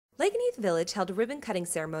Lakenheath Village held a ribbon-cutting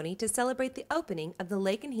ceremony to celebrate the opening of the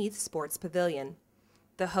Lakenheath Sports Pavilion.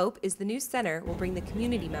 The hope is the new centre will bring the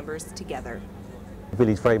community members together. The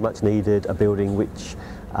village very much needed a building which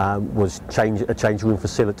was a change room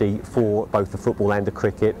facility for both the football and the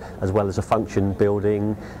cricket, as well as a function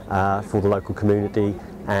building for the local community,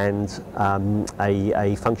 and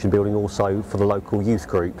a function building also for the local youth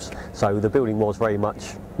groups. So the building was very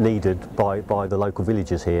much needed by the local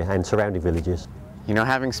villagers here and surrounding villages. You know,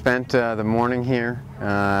 having spent the morning here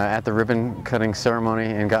at the ribbon cutting ceremony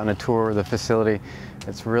and gotten a tour of the facility,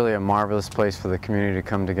 it's really a marvelous place for the community to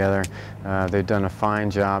come together. They've done a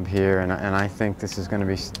fine job here, and I think this is going to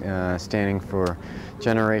be standing for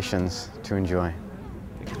generations to enjoy.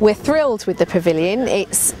 We're thrilled with the pavilion.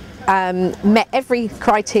 It's met every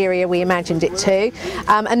criteria we imagined it to,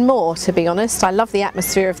 and more, to be honest. I love the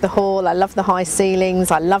atmosphere of the hall, I love the high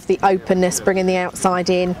ceilings, I love the openness, bringing the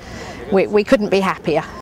outside in. We couldn't be happier.